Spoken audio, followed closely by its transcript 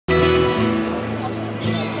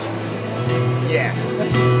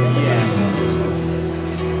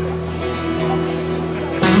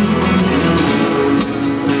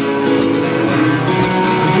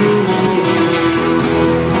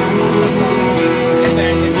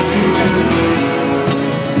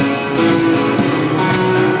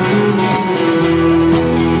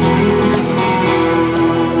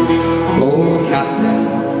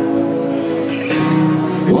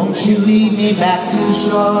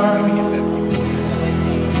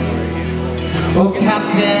Oh,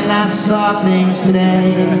 Captain, I saw things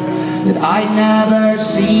today that I'd never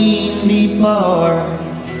seen before.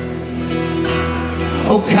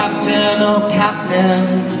 Oh, Captain,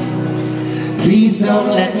 please don't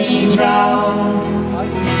let me drown.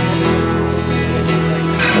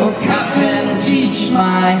 Oh, Captain, teach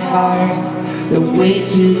my heart the way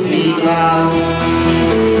to be found.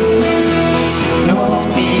 No, I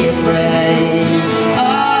won't be afraid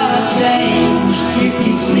of change. It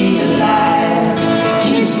keeps me alive,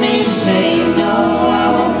 keeps me sane. No,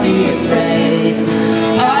 I won't be afraid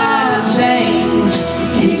of change.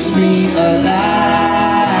 It keeps me alive,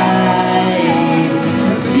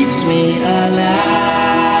 it keeps me alive,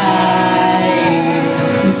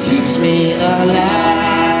 it keeps me alive,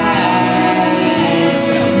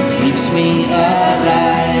 it keeps me alive.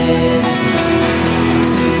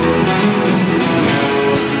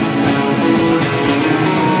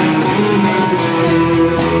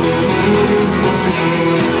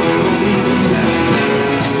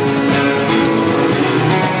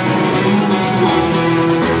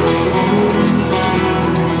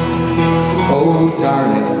 Oh,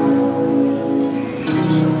 darling,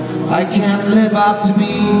 I can't live up to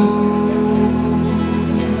be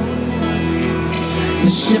the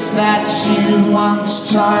ship that you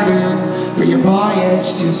once chartered for your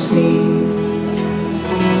voyage to sea.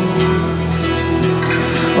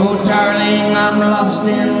 Oh, darling, I'm lost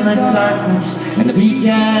in the darkness, and the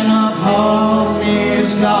beacon of hope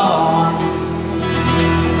is gone,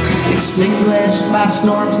 extinguished by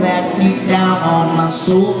storms that beat down on my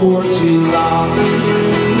soul for too long.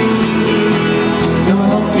 No, I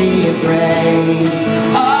won't be afraid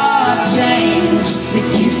of change. It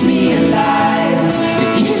keeps me alive,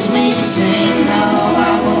 it keeps me sane. No,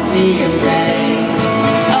 I won't be afraid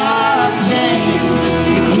of change.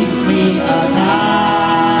 It keeps me alive,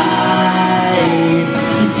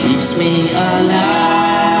 it keeps me alive,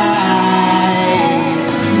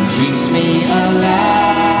 it keeps me alive,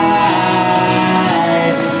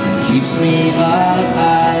 keeps me alive.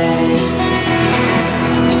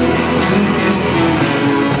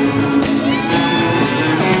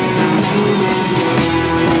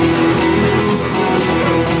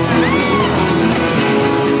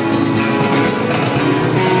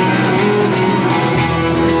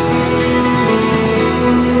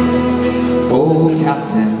 Oh,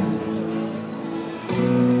 Captain,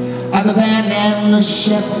 I've abandoned the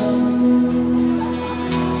ship,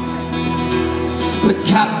 but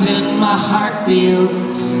Captain, my heart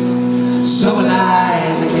feels so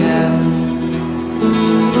alive again.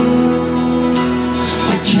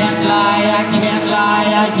 I can't lie, I can't lie,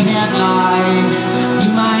 I can't lie to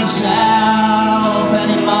myself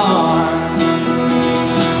anymore.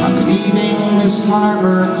 I'm leaving this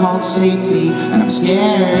harbor called safety, and I'm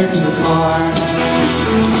scared to depart.